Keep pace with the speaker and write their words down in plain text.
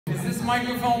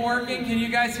microphone working? Can you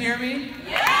guys hear me?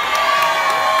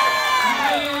 Yeah! You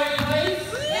in the right place?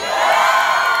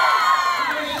 Yeah! You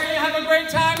guys sure you have a great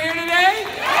time here today?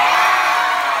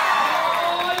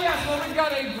 Yeah! Oh yes, well we've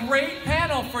got a great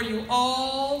panel for you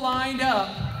all lined up.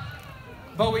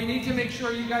 But we need to make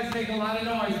sure you guys make a lot of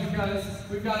noise because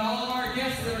we've got all of our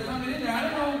guests that are coming in there. I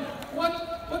don't know, what's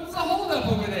the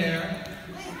holdup over there?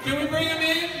 Can we bring them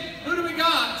in? Who do we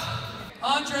got?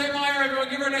 Adrien, everyone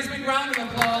give her a nice big round of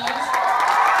applause.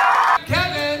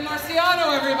 Kevin,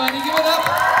 Marciano, everybody, give it up.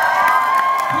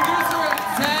 Producer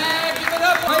Zach, give it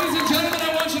up. Ladies and gentlemen, I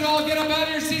want you to all get up out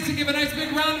of your seats and give a nice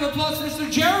big round of applause for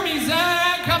Mr. Jeremy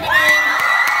Zach coming in.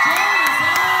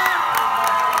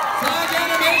 Zach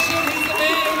Animation, he's the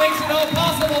man who makes it all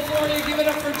possible for you. Give it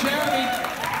up for Jeremy.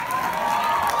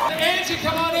 Angie,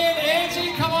 come on in.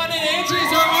 Angie, come on in. Angie is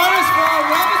our artist for our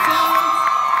website.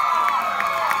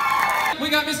 We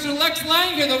got Mr. Lex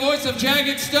Lang here, the voice of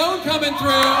Jagged Stone, coming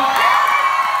through.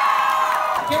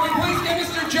 Can we please get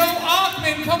Mr. Joe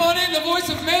Ochman, come on in, the voice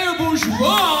of Mayor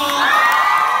Bourgeois.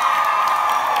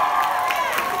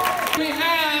 We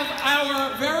have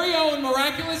our very own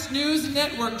Miraculous News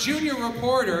Network junior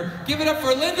reporter. Give it up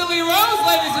for Linda Lee Rose,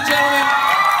 ladies and gentlemen.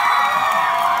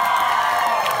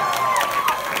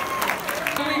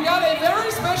 We got a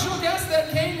very special guest that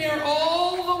came here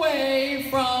all the way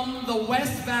from the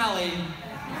West Valley.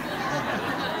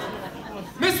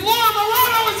 Miss Laura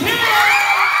Morano is here!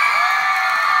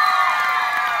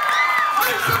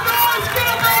 Make some noise! Get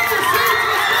up out your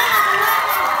seats! Miss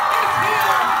Laura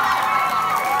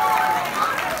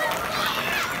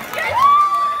Morano is here!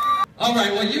 All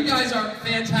right, well, you guys are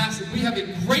fantastic. We have a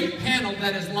great panel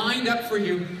that is lined up for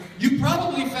you. You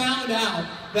probably found out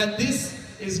that this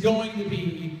is going to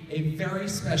be a very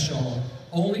special,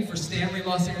 only for Stanley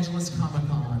Los Angeles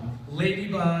Comic-Con,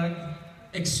 Ladybug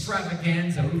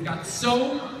extravaganza. We've got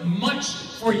so much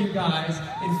for you guys.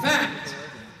 In fact,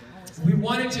 we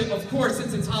wanted to, of course,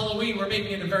 since it's Halloween, we're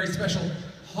making it a very special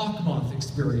Hawkmoth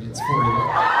experience for you.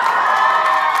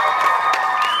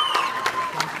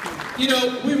 You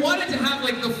know, we wanted to have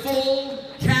like the full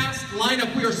cast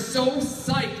lineup. We are so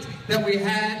psyched that we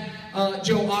had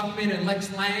Joe Ochman and Lex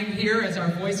Lang here as our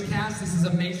voice cast. This is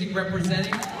amazing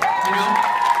representing, you know.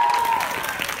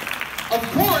 Of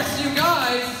course, you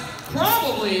guys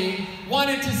probably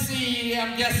wanted to see,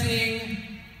 I'm guessing,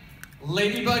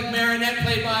 Ladybug Marinette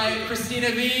played by Cristina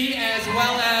V, as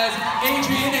well as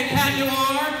Adrien and Cat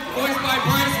Noir, voiced by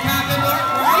Bryce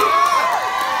Pappenberg, right?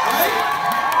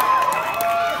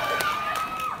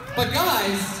 But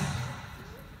guys,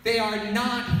 they are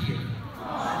not here.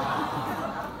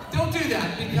 Don't do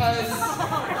that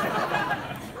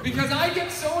because I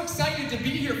get so excited to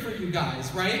be here for you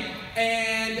guys, right?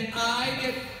 And I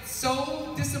get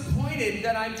so disappointed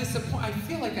that I'm disappointed. I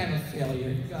feel like I'm a failure,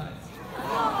 you guys.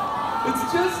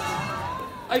 It's just,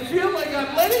 I feel like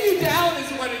I'm letting you down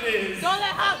is what it is. Don't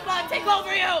let Hawkmoth take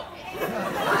over you!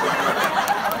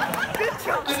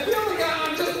 I feel like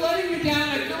I'm just letting you down.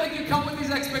 I feel like you come with these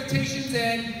expectations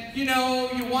and, you know,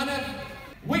 you want to...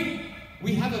 Wait,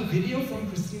 we have a video from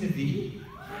Cristina V?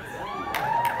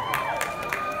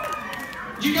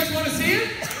 You guys want to see it?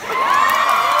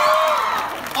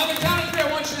 On the count of three,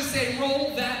 I want you to say,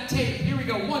 roll that tape. Here we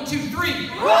go. 1, 2, 3.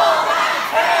 Roll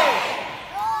that tape!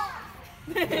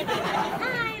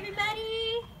 Hi,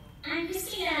 everybody. I'm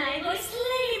Cristina. I voice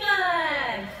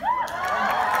Ladybug.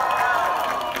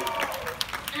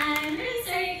 I'm really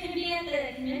sorry I couldn't be at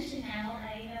the convention now. I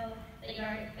know that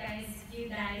you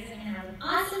guys are going to have an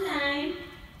awesome time,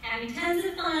 having tons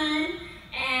of fun,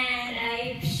 and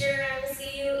I'm sure I will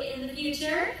see you in the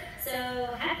future. So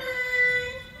have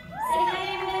fun. Say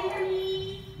hi everybody for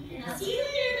me, and I'll see you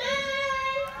later.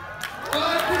 Bye.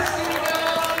 Bye, Cristina.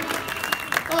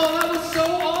 Oh, that was so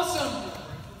awesome.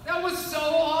 That was so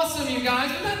awesome, you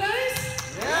guys. Isn't that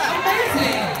nice? Yeah.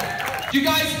 Amazing. You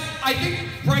guys, I think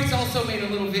Bryce also made a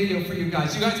little video for you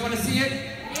guys. You guys want to see it?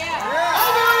 Yeah.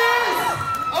 Oh, there it is.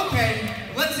 Okay,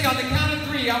 let's see. On the count of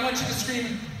three, I want you to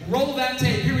scream, roll that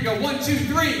tape. Here we go. 1, 2, 3.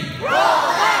 Roll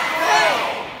that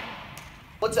tape.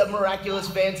 What's up, Miraculous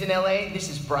fans in LA? This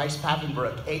is Bryce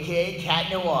Pappenberg, aka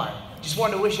Cat Noir. Just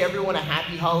wanted to wish everyone a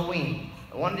happy Halloween.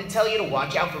 I wanted to tell you to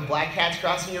watch out for black cats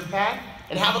crossing your path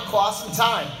and have a awesome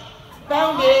time.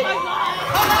 Found it!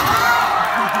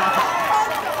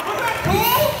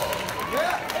 Cool?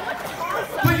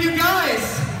 But you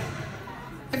guys,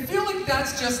 I feel like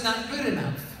that's just not good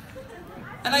enough.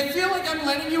 And I feel like I'm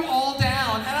letting you all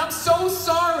down, and I'm so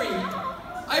sorry.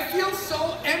 I feel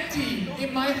so empty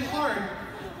in my heart.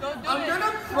 I'm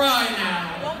gonna cry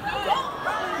now.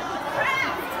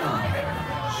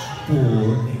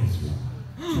 Poor EZRA,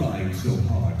 trying so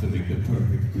hard to make the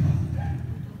perfect cop.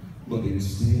 But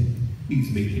instead,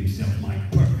 he's made himself my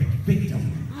perfect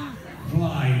victim.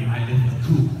 Fly my little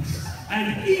Akumas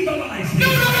and evilize him! No,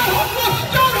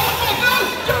 Hawkmoth!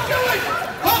 Don't do it!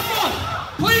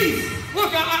 Hawkmoth, please!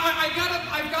 Look, I've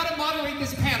gotta moderate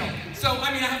this panel. So,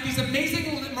 I mean, I have these amazing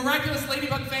Miraculous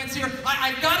Ladybug fans here.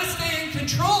 I've gotta stay in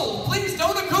control. Please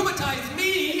don't Akumatize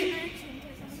me!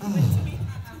 Oh,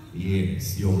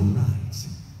 yes, you're right.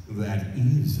 That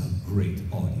is a great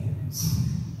audience.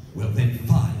 Well then,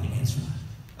 fine, Ezra.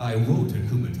 I won't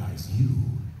Akumatize you.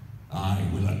 I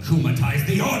will Akumatize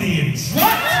the audience!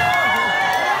 What?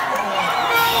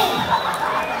 No!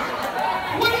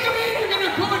 What do you mean you're gonna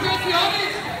Akumatize the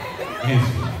audience?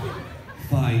 Ezra,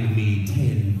 find me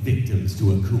 10 victims to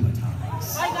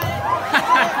Akumatize. I got it.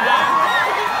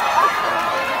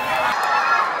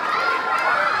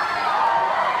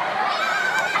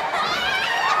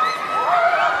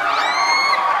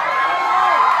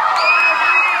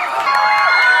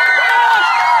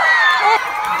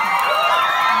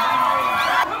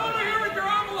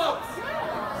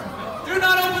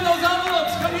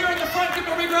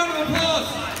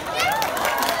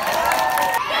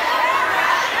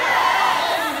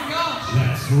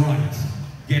 Right.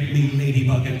 Get me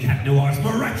Ladybug and Cat Noir's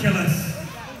Miraculous!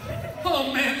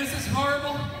 Oh man, this is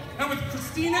horrible. And with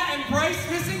Cristina and Bryce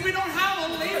missing, we don't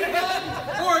have a Ladybug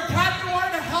or a Cat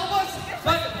Noir to help us.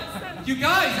 But you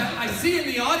guys, I see in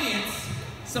the audience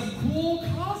some cool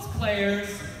cosplayers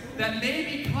that may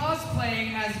be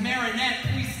cosplaying as Marinette.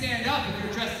 Please stand up if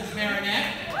you're dressed as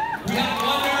Marinette. We have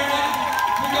one Marinette.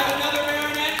 We got another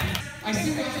Marinette. I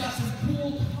see we also have some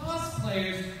cool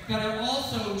cosplayers that are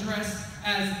also dressed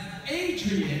as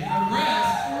Adrien and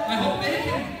rest. I hope they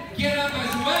can get up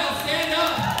as well. Stand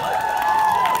up.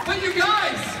 But you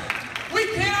guys, we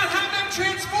cannot have them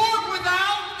transform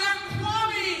without their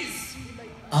plummies.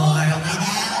 What?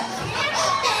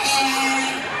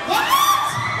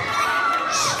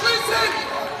 Listen.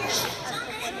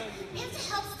 We have to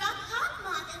help stop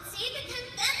Hawkmoth and save the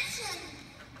convention.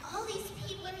 All these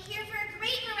people are here for a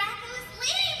great Miraculous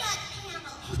Ladybug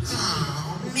panel.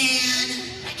 Oh, man.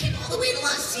 I came all the way to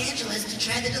Los Angeles to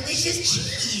try the delicious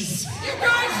cheese. You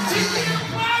guys, Tikki and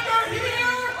Plagg are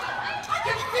here. I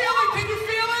can feel it. Can you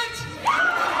feel it?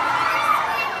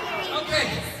 Okay.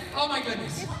 Oh my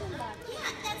goodness.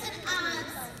 Yeah, that's an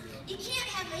us. You can't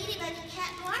have Ladybug and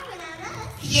Cat Noir without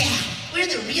us. Yeah, we're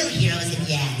the real heroes, and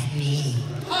yeah, it's me.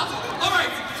 Huh. All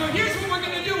right. So here's what we're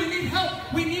gonna do. We need help.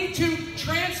 We need to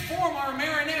transform our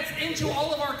Marinettes into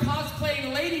all of our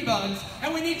cosplaying Ladybugs,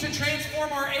 and we need to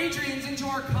transform our Adriens into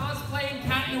our cosplaying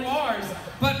Cat Noirs.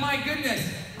 But my goodness,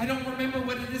 I don't remember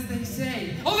what it is they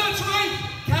say. Oh, that's right,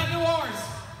 Cat Noirs.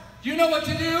 Do you know what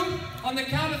to do? On the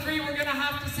count of 3, we're gonna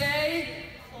have to say,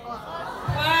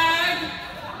 Plagg.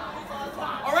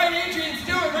 All right, Adriens,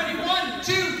 do it. Ready? 1,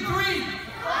 2, 3.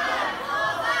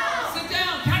 Sit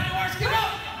down. Cat Noirs, get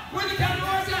up. Where the Cat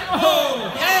Noirs at?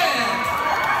 Oh, yeah.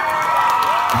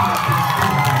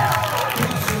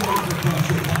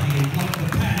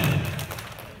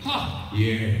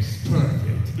 Yes,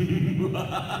 perfect.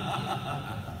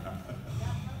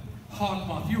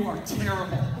 Hawkmoth, you are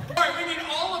terrible. All right, we need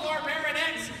all of our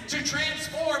Marinettes to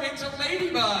transform into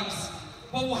Ladybugs.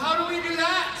 Well, how do we do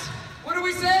that? What do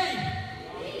we say?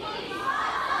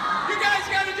 You guys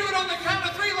got to do it on the count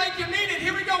of 3 like you mean it.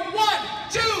 Here we go. 1,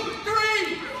 2,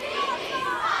 3.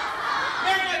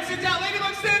 Marinettes, sit down.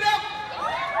 Ladybugs, stand up.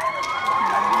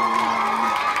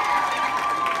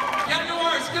 Cat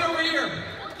Noirs, get over here.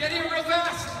 Get here real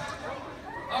fast.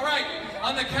 All right,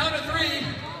 on the count of 3,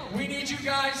 we need you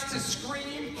guys to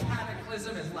scream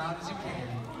Cataclysm as loud as you can.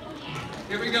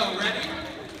 Here we go, ready?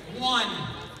 1,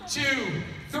 2,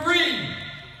 3.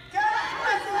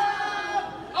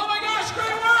 Oh my gosh, great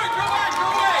work! Go back, go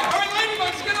away! All right,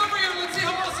 Ladybugs, get over here. Let's see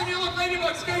how awesome you look.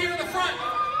 Ladybugs, get here in the front.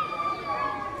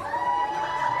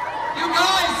 You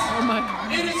guys,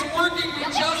 it is working. We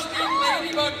just need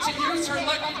Ladybug to use her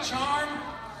lucky charm.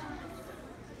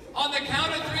 On the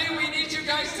count of 3, we need you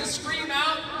guys to scream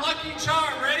out Lucky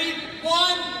Charm. Ready?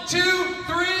 1, 2,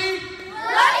 3.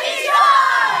 Lucky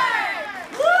Charm!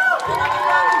 Woo!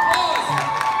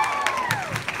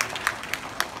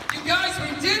 You guys, we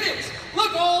did it!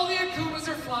 Look, all the Akumas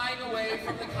are flying away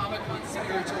from the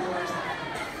ComicConSpirators.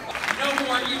 No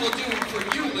more evil doing for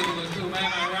you, little Akuma,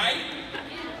 am I right?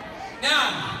 Now,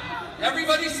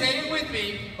 everybody say it with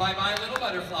me, Bye Bye Little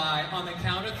Butterfly, on the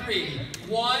count of 3.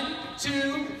 1,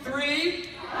 2, 3.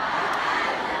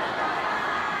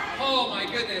 Oh my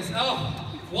goodness. Oh,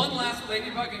 one last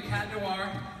Ladybug and Cat Noir.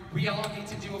 We all need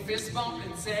to do a fist bump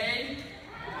and say,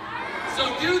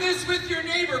 So do this with your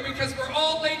neighbor because we're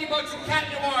all Ladybugs and Cat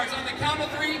Noirs. On the count of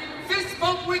 3, fist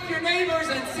bump with your neighbors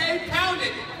and say pound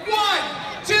it. 1,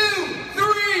 2,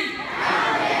 3.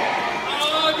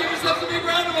 Oh, give yourself a big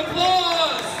round of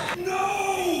applause.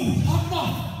 No!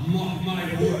 Hawkmoth! Mark my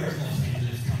words, Los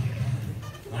Angeles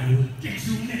Comic-Con. I will get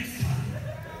you next time.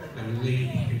 And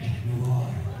Ladybug and Cat Noir.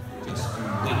 Just you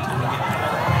wait till we get back.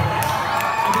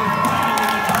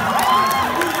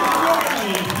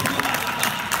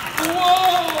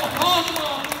 Whoa,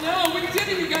 Hawkmoth! No, we did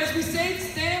it, you guys. We saved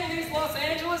Stanley's Los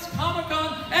Angeles Comic-Con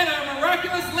and our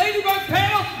Miraculous Ladybug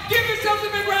panel. Give yourselves a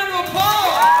big round of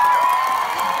applause.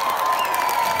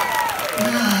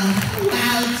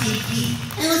 Wow, Tikki.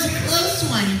 That was a close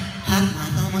one.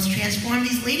 Hawkmoth almost transformed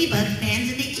these Ladybug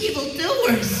fans into evil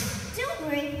doers. Don't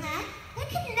worry, Plagg. That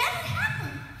could never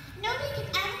happen. Nobody could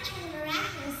ever turn a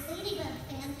Miraculous Ladybug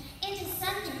fan into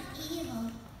something evil.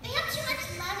 They have too much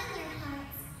love in their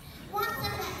hearts. Want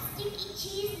some of that stinky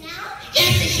cheese now?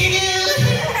 Yes, I sure do.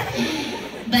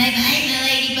 Bye-bye, my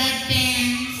Ladybug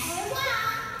fans. Oh,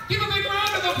 wow. Give a big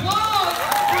round of applause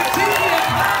for Tikki and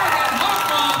Plagg and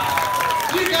Hawkmoth.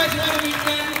 You guys want to meet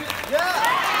them? Yeah.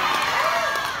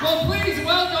 Well, please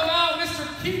welcome out Mr.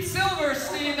 Keith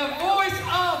Silverstein, the voice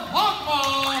of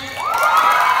Hawkmoth.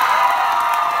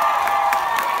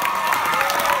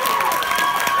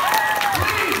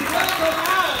 Please welcome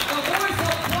out the voice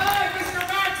of Plagg, Mr.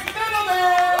 Max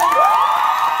Middleman.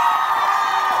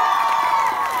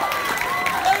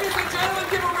 Ladies and gentlemen,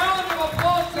 give a round of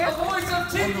applause to the voice of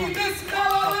Tikki, Miss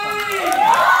Melody.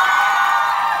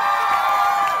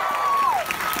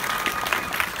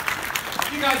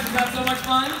 You guys have had so much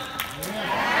fun?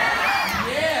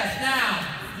 Yes. Now,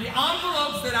 the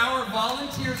envelopes that our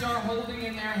volunteers are holding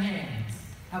in their hands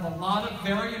have a lot of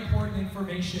very important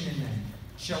information in them.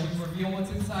 Shall we reveal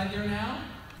what's inside there now?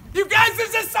 You guys,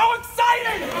 this is so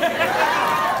exciting!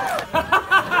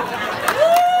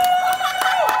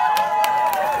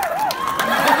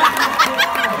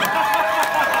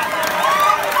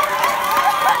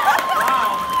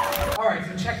 All right,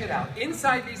 so check it out.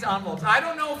 Inside these envelopes, I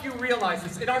don't know if you realize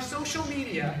this, in our social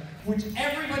media, which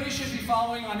everybody should be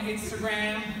following on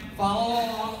Instagram, follow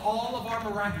along all of our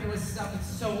miraculous stuff. It's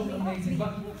so amazing.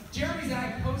 But Jeremy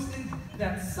Zag posted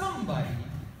that somebody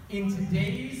in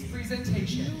today's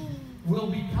presentation will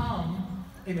become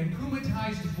an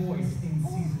Akumatized voice in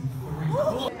season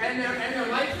 3. And their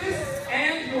likeness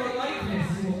and your likeness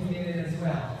will be in it as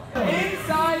well.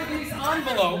 Inside these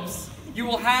envelopes, you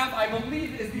will have, I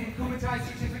believe, is the Akumatize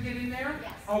certificate in there?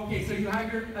 Yes. Okay, so you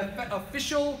have your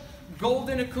official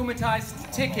golden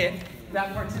Akumatized ticket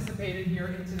that participated here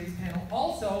in today's panel.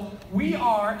 Also, we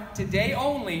are, today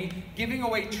only, giving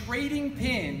away trading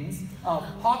pins of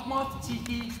Hawkmoth,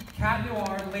 Tikki, Cat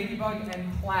Noir, Ladybug, and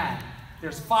Plagg.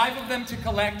 There's 5 of them to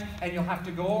collect, and you'll have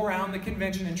to go around the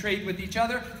convention and trade with each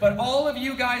other. But all of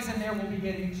you guys in there will be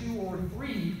getting 2 or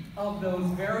 3 of those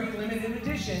very limited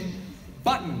edition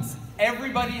buttons.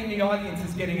 Everybody in the audience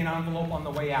is getting an envelope on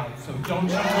the way out, so don't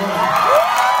you worry.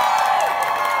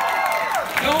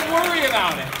 Don't worry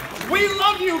about it. We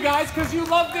love you guys because you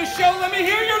love this show. Let me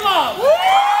hear your love.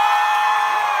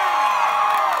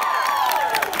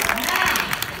 Now,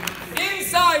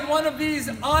 inside one of these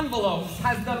envelopes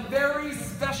has the very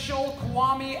special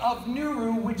Kwame of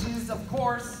Nuru, which is, of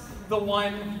course, the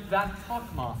one that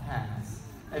Hawkmoth has.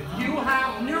 If you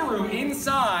have Nuru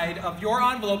inside of your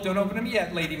envelope, don't open them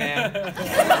yet, lady man.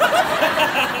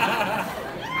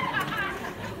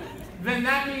 Then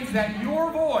that means that your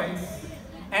voice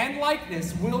and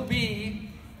likeness will be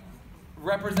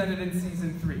represented in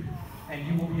season 3, and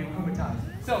you will be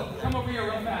Akumatized. So come over here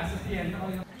real fast at the end.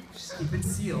 Just keep it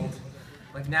sealed.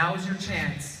 Like now is your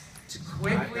chance to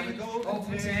quickly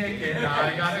open ticket.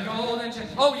 I got a golden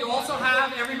ticket. Oh, you also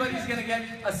have, everybody's gonna get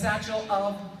a satchel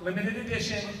of limited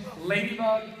edition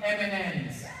Ladybug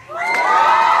M&Ms.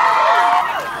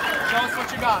 Show us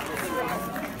what you got.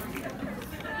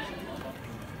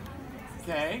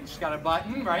 Okay, she's got a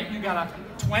button, right? You got a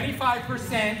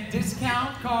 25%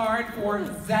 discount card for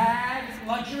Zag's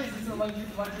Luxury. Is this a luxury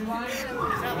line?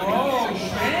 Oh,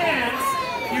 chance!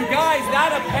 You guys,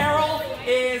 that apparel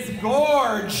is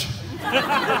gorge.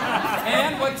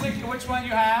 And which one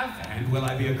you have? And will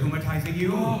I be Akumatizing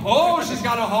you? Oh, she's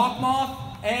got a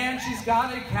Hawkmoth and she's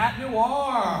got a Cat Noir.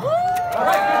 All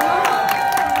right, good luck.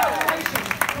 Congratulations.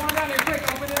 Come on down here quick,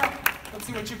 open it up. Let's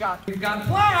see what you got. You've got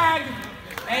Plagg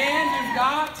and you've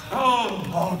got, oh,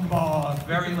 Hawkmoth.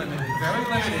 Very limited, very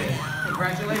limited.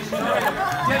 Congratulations. All right,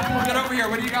 Deadpool, get over here.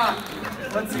 What do you got?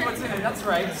 Let's see what's in it. That's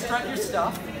right, strut your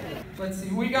stuff. Let's see,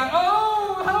 we got,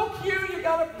 oh, how cute, you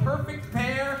got a perfect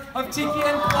pair of Tikki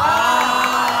and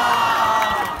Plagg.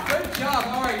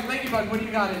 Ladybug, what do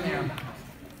you got in there?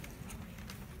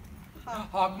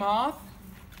 Hawkmoth?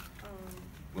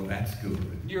 Well, that's good.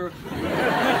 You're...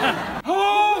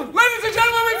 Oh! Ladies and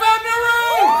gentlemen, we found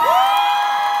Naru!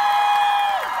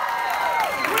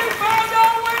 We found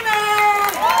our winner!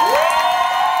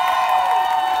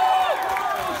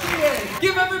 She is.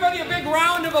 Give everybody a big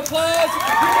round of applause. You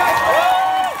guys,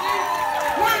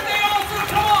 weren't they awesome?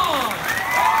 Come on!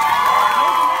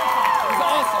 It was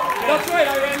awesome. That's right,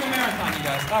 I ran the marathon, you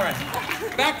guys. All right.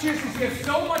 Back to you, since we have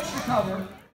so much to cover.